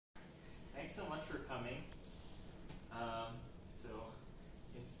thanks so much for coming. So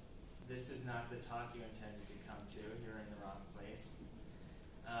if this is not the talk you intended to come to, you're in the wrong place.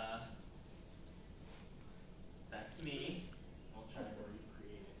 That's me. We'll try to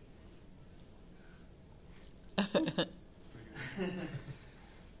recreate it.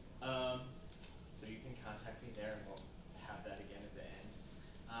 So you can contact me there, and we'll have that again at the end.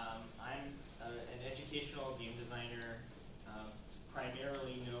 I'm an educational game designer,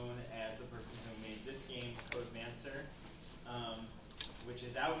 primarily known as the person who made this game, Codemancer, which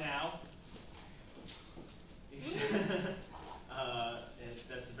is out now.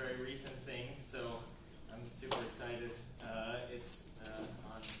 That's a very recent thing, so I'm super excited. It's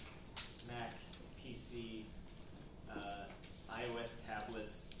on Mac, PC, iOS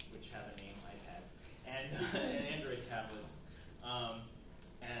tablets, which have a name, iPads, and Android tablets.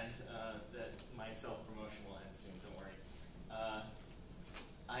 That my self-promotion will end soon, don't worry.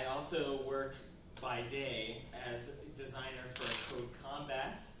 I also work by day as a designer for Code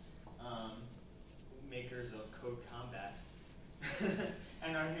Combat, makers of Code Combat.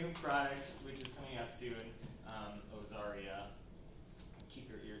 And our new product, which is coming out soon, Ozaria. Keep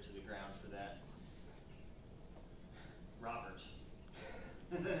your ear to the ground for that. Robert.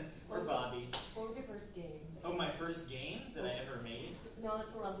 Or Bobby. What was your first game? Oh, my first game that I ever made? No,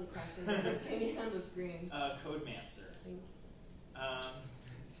 that's a lovely question. This came on the screen. Codemancer. Thank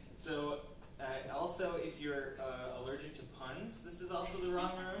you. Also, if you're allergic to puns, this is also the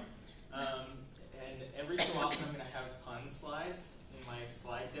wrong room. And every so often I'm going to have pun slides in my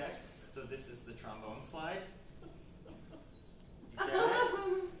slide deck. So this is the trombone slide. You get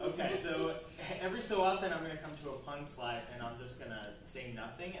it? Okay, so every so often I'm going to come to a pun slide and I'm just going to say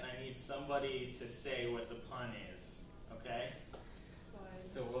nothing, and I need somebody to say what the pun is. Okay?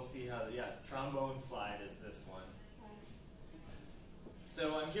 Slide. So we'll see how, trombone slide is this one.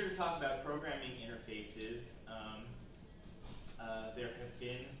 So I'm here to talk about programming interfaces. There have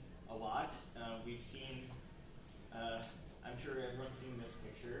been a lot. We've seen, I'm sure everyone's seen this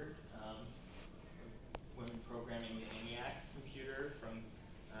picture, women programming the ENIAC computer from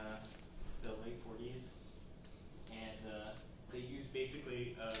the late 40s. And they use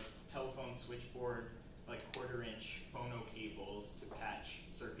basically a telephone switchboard, like 1/4-inch phono cables to patch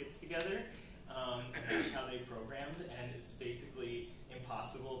circuits together. And that's how they programmed, and it's basically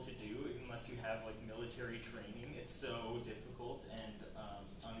impossible to do unless you have like military training. It's so difficult and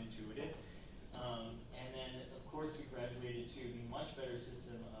unintuitive. And then, of course, we graduated to the much better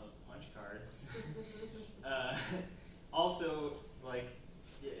system of punch cards. Also, like,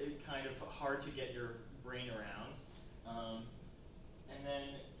 kind of hard to get your brain around. And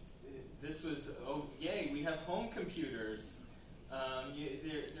then this was, oh, yay, we have home computers.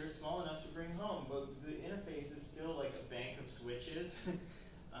 They're small enough to bring home, but the interface is still like a bank of switches.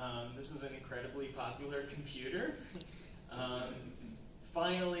 This is an incredibly popular computer.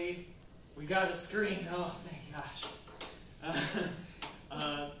 Finally, we got a screen. Oh, thank gosh.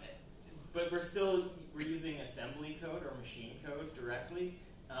 But we're using assembly code or machine code directly.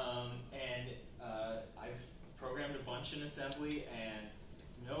 And I've programmed a bunch in assembly, and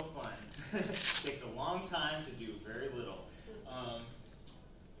it's no fun. It takes a long time to do very little.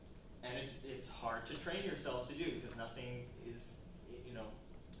 And it's hard to train yourself to do because nothing is,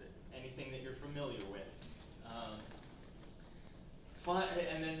 anything that you're familiar with.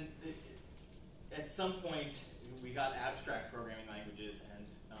 And then at some point we got abstract programming languages, and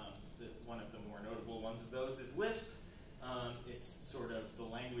one of the more notable ones of those is Lisp. It's sort of the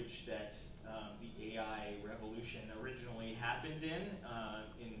language that the AI revolution originally happened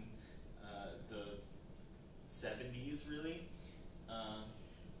in the 70s, really.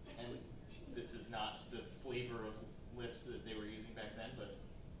 And this is not the flavor of Lisp that they were using back then, but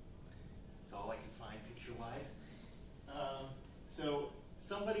it's all I can find picture-wise. So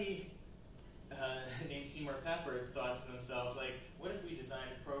somebody named Seymour Papert thought to themselves, like, what if we designed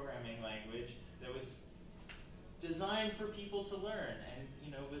a programming language that was designed for people to learn, and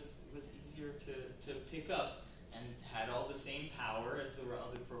was easier to pick up, and had all the same power as the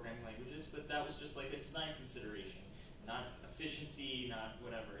other programming languages, but that was just like a design consideration, not efficiency, not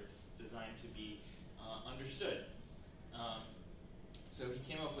whatever. It's designed to be understood. So he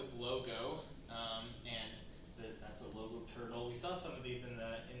came up with Logo, and that's a logo turtle. We saw some of these in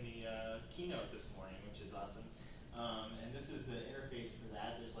the keynote this morning, which is awesome. And this is the interface for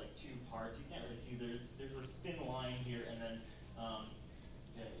that. There's like two parts. You can't really see. There's a spin line here, and then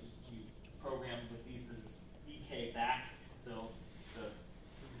you program with these. This is BK back. So the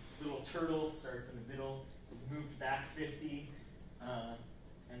little turtle starts in the middle, moved back 50,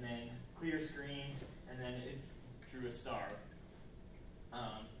 and then clear screen, and then it drew a star.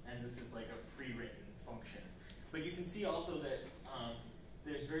 And this is like a see also that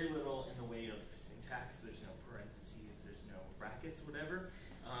there's very little in the way of syntax. There's no parentheses, there's no brackets, whatever.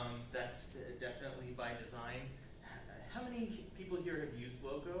 That's definitely by design. How many people here have used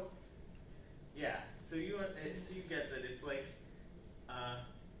Logo? Yeah, so you get that it's like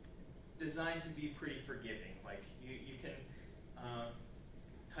designed to be pretty forgiving. Like you can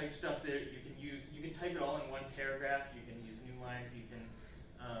type stuff there. You can type it all in one paragraph. You can use new lines. You can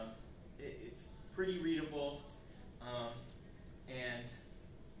it's pretty readable, and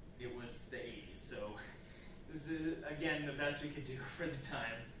it was the 80s, so this is again the best we could do for the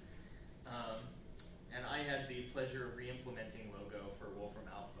time. And I had the pleasure of re-implementing Logo for Wolfram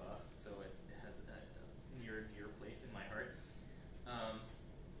Alpha, so it has a near and dear place in my heart.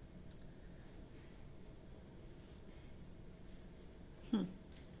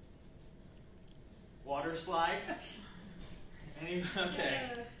 Water slide.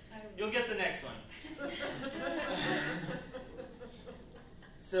 Okay, you'll get the next one.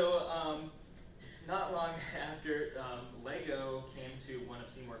 So not long after, Lego came to one of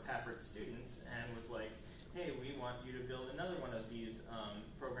Seymour Pappert's students and was like, hey, we want you to build another one of these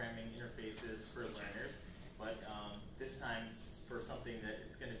programming interfaces for learners, but this time it's for something that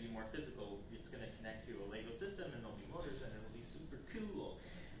it's going to be more physical. It's going to connect to a Lego system, and there'll be motors, and it'll be super cool.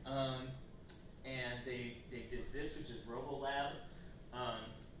 And they did this, which is RoboLab.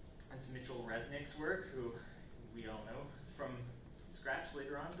 It's Mitchell Resnick's work, who we all know from Scratch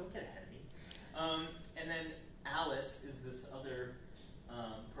later on. Don't get ahead of me. And then Alice is this other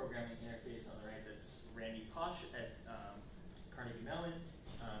programming interface on the right. That's Randy Posh at Carnegie Mellon,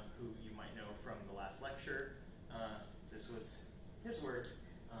 who you might know from the last lecture. This was his work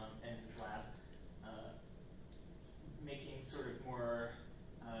and his lab, making sort of more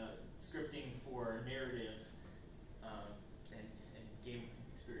scripting for narrative and game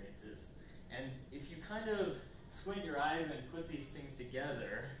experiences. And if you kind of squint your eyes and put these things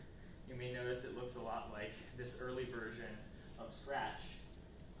together, you may notice it looks a lot like this early version of Scratch.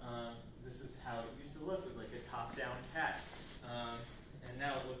 This is how it used to look, with like a top-down cat. And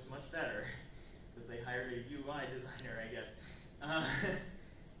now it looks much better, because they hired a UI designer, I guess.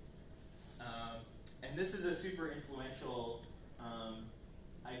 And this is a super influential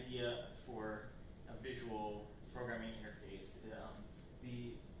idea for a visual programming interface.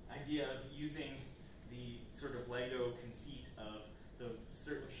 The idea of using the sort of Lego conceit of the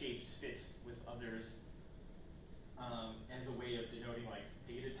certain shapes fit with others as a way of denoting like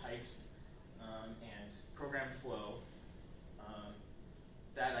data types and program flow.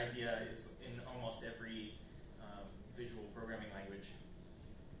 That idea is in almost every visual programming language.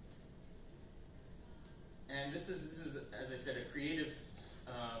 And this is, as I said, a creative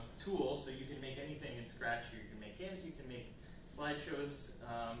tool, so you can make anything in Scratch. You can make games, you can make slideshows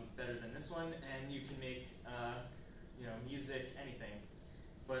better than this one, and you can make music, anything.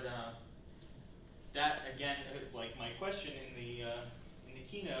 But that again, like my question in the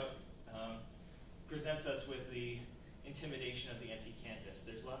keynote, presents us with the intimidation of the empty canvas.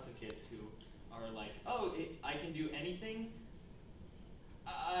 There's lots of kids who are like, oh, I can do anything.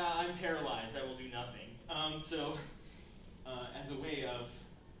 I'm paralyzed. I will do nothing. So as a way of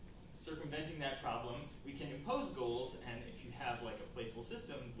circumventing that problem, we can impose goals, and if you have like a playful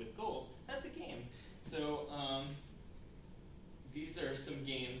system with goals, that's a game. So these are some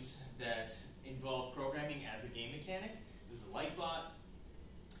games that involve programming as a game mechanic. This is Lightbot,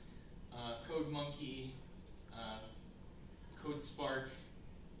 CodeMonkey, CodeSpark,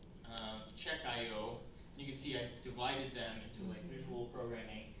 Check.io. You can see I divided them into like visual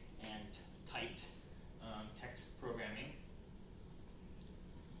programming and typed text programming.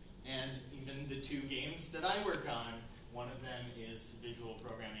 And even the two games that I work on, one of them is visual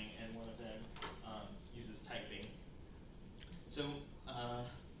programming and one of them uses typing. So,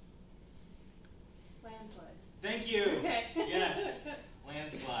 Landslide. Thank you. Okay. Yes,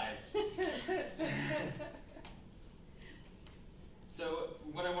 landslide. So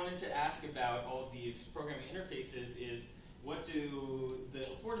what I wanted to ask about all of these programming interfaces is, what do the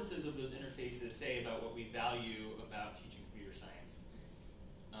affordances of those interfaces say about what we value about teaching computer science?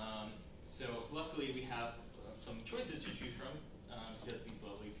 So luckily we have some choices to choose from because these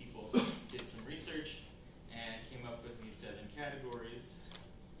lovely people did some research and came up with these 7 categories,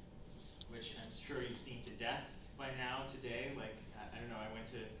 which I'm sure you've seen to death by now today. Like, I don't know, I went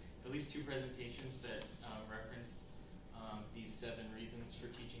to at least 2 presentations that referenced these 7 reasons for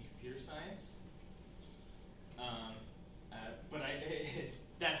teaching computer science. But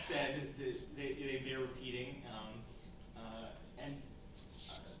that said, they bear repeating. And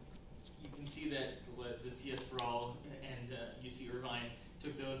you can see that the CS for All and UC Irvine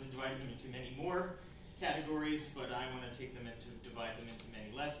took those and divided them into many more. categories, but I want to divide them into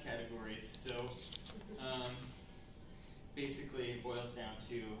many less categories. So basically it boils down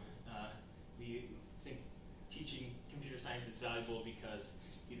to we think teaching computer science is valuable because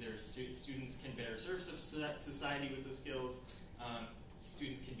either students can better serve society with those skills,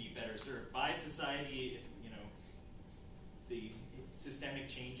 students can be better served by society if the systemic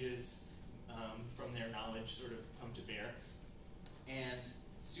changes from their knowledge sort of come to bear, and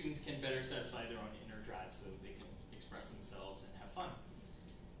students can better satisfy their own inner drive so they can express themselves and have fun.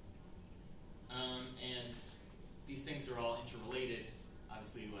 And these things are all interrelated.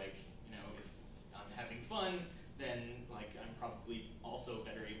 Obviously, like, if I'm having fun, then like I'm probably also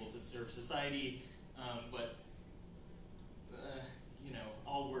better able to serve society. But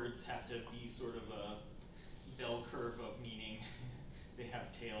all words have to be sort of a bell curve of meaning. They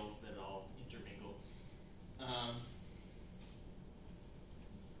have tails that all intermingle.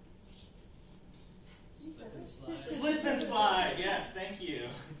 Slip and slide. Slip and slide, yes, thank you.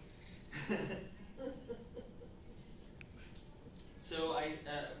 So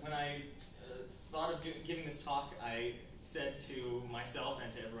when I thought of giving this talk, I said to myself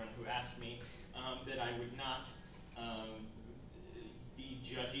and to everyone who asked me that I would not be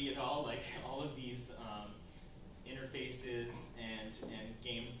judgy at all, like all of these interfaces and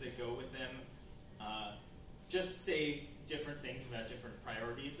games that go with them. Just say different things about different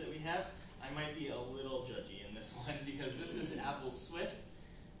priorities that we have. I might be a little judgy in this one because this is Apple's Swift,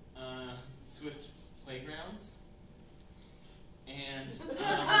 Swift Playgrounds. And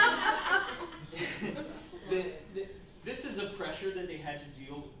this is a pressure that they had to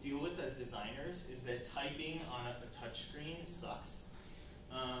deal with as designers, is that typing on a touch screen sucks.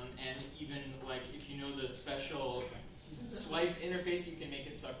 And even like if you know the special swipe interface, you can make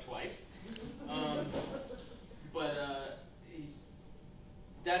it suck twice. But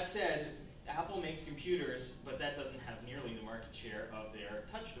that said, Apple makes computers, but that doesn't have nearly the market share of their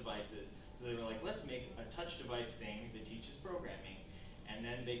touch devices. So they were like, let's make a touch device thing that teaches programming. And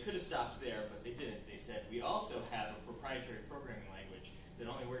then they could have stopped there, but they didn't. They said, we also have a proprietary programming language that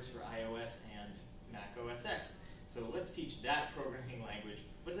only works for iOS and Mac OS X. So let's teach that programming language.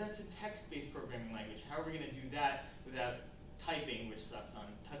 But that's a text-based programming language. How are we going to do that without typing, which sucks on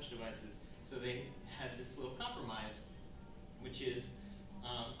touch devices? So they had this little compromise, which is,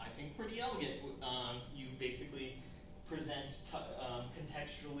 I think, pretty elegant. You basically present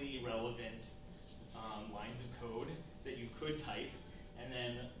contextually relevant lines of code that you could type, and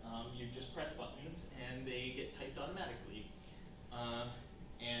then you just press buttons, and they get typed automatically.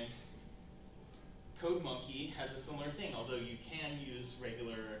 And CodeMonkey has a similar thing, although you can use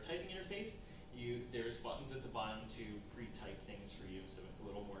regular typing interface. There's buttons at the bottom to pre-type things for you, so it's a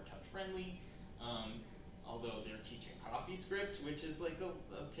little more touch-friendly. Although they're teaching CoffeeScript, which is like a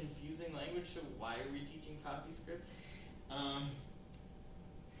confusing language, so why are we teaching CoffeeScript?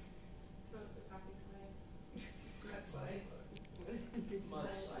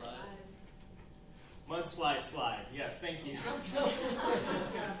 Mud slide. Yes, thank you.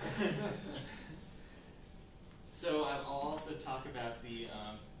 So I'll also talk about the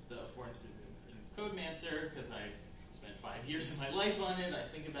affordances in CodeMancer, because I spent 5 years of my life on it. I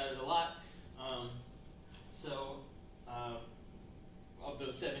think about it a lot. Of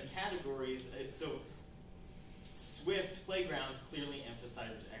those 7 categories, so Swift Playgrounds clearly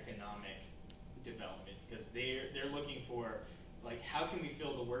emphasizes economic development, because they're looking for, like, how can we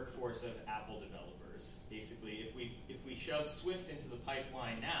fill the workforce of Apple developers? Basically, if we shove Swift into the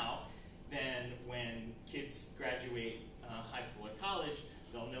pipeline now, then when kids graduate high school or college,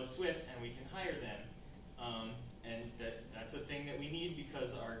 they'll know Swift and we can hire them. And that's a thing that we need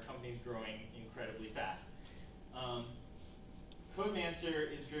because our company's growing incredibly fast.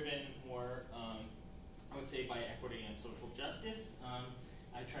 CodeMancer is driven more, I would say, by equity and social justice.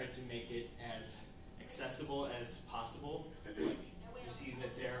 I tried to make it as accessible as possible. Like, you see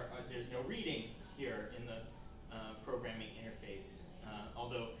that there's no reading here in the programming interface,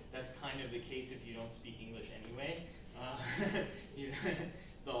 although that's kind of the case if you don't speak English anyway.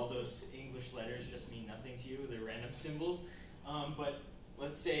 All those English letters just mean nothing to you. They're random symbols. But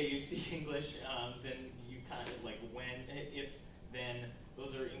let's say you speak English, then you kind of like when, if, then,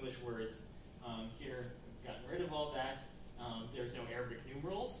 those are English words. Here, I've gotten rid of all that. There's no Arabic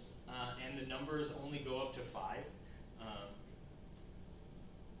numerals, and the numbers only go up to 5.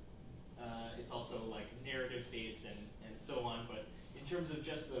 It's also like narrative-based and so on, but in terms of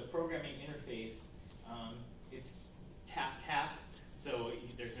just the programming interface, it's tap-tap, so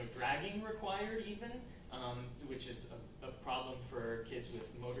there's no dragging required even, which is a problem for kids with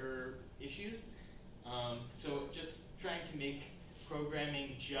motor issues. So just trying to make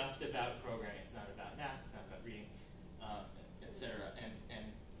programming just about programming. It's not about math. It's not about reading, etc. And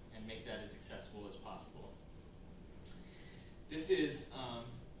make that as accessible as possible. This is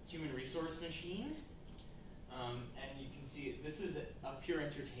Human Resource Machine, and you can see this is a pure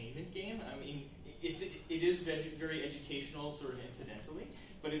entertainment game. I mean, it is very educational, sort of incidentally,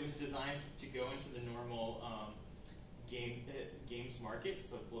 but it was designed to go into the normal games market.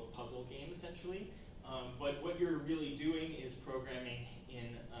 It's a puzzle game essentially. But what you're really doing is programming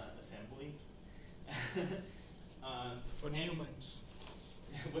in assembly. Von Neumann's.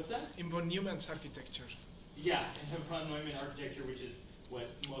 What's that? In von Neumann's architecture. Yeah, in von Neumann architecture, which is what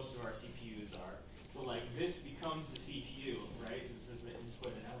most of our CPUs are. So like this becomes the CPU, right? This is the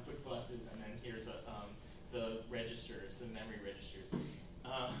input and output buses, and then here's the registers, the memory registers.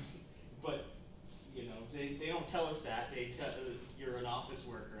 But you know, they don't tell us that. They tell you're an office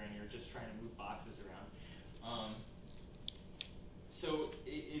worker and you're just trying to move boxes around. So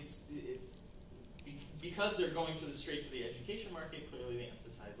because they're going straight to the education market, clearly they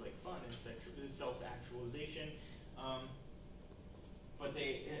emphasize like fun and self-actualization. But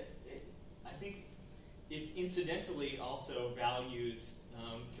I think it incidentally also values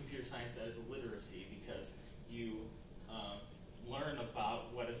computer science as a literacy, because you learn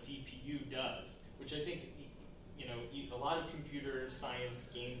about what a CPU does, which I think, you know, a lot of computer science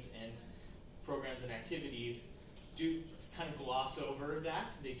games and programs and activities do kind of gloss over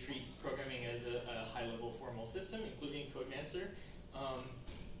that. They treat programming as a high-level formal system, including Codemancer.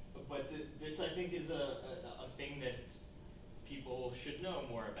 But this, I think, is a thing that people should know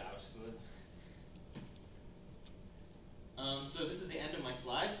more about. So this is the end of my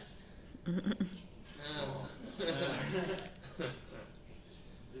slides.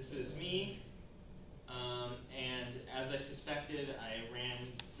 This is me. And as I suspected, I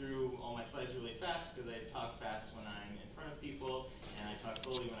ran through all my slides really fast because I talk fast when I'm in front of people, and I talk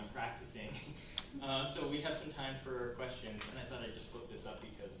slowly when I'm practicing. So we have some time for questions, and I thought I'd just put this up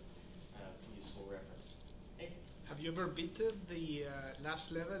because it's a useful reference. Hey. Have you ever beaten the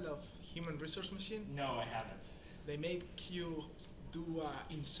last level of Human Resource Machine? No, I haven't. They make you do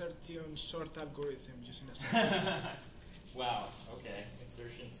an insertion sort algorithm using a Wow, okay.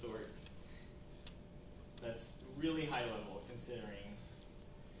 Insertion sort. That's really high level considering,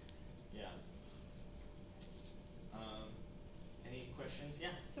 yeah. Any questions? Yeah?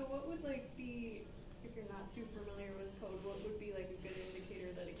 So what would be, if you're not too familiar with code, what would be like a good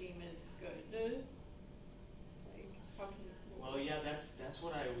indicator that a game is good? Like, how can Well, yeah, that's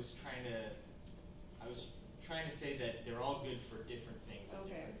what I was trying to say, that they're all good for different things and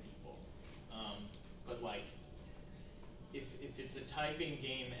different people. But like, if it's a typing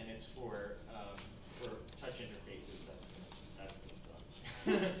game and it's for touch interfaces, that's gonna suck.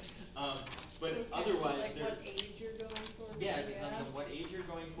 But so otherwise, like what age you're going for? Yeah, it depends on what age you're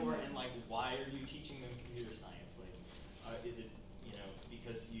going for, and like why are you teaching them computer science? Like, is it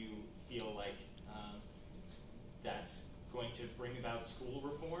because you feel like that's going to bring about school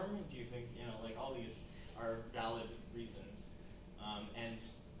reform? Do you think like all these are valid reasons, and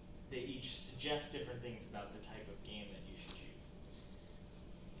they each suggest different things about the type of game that you should choose.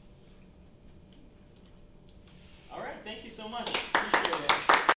 All right, thank you so much.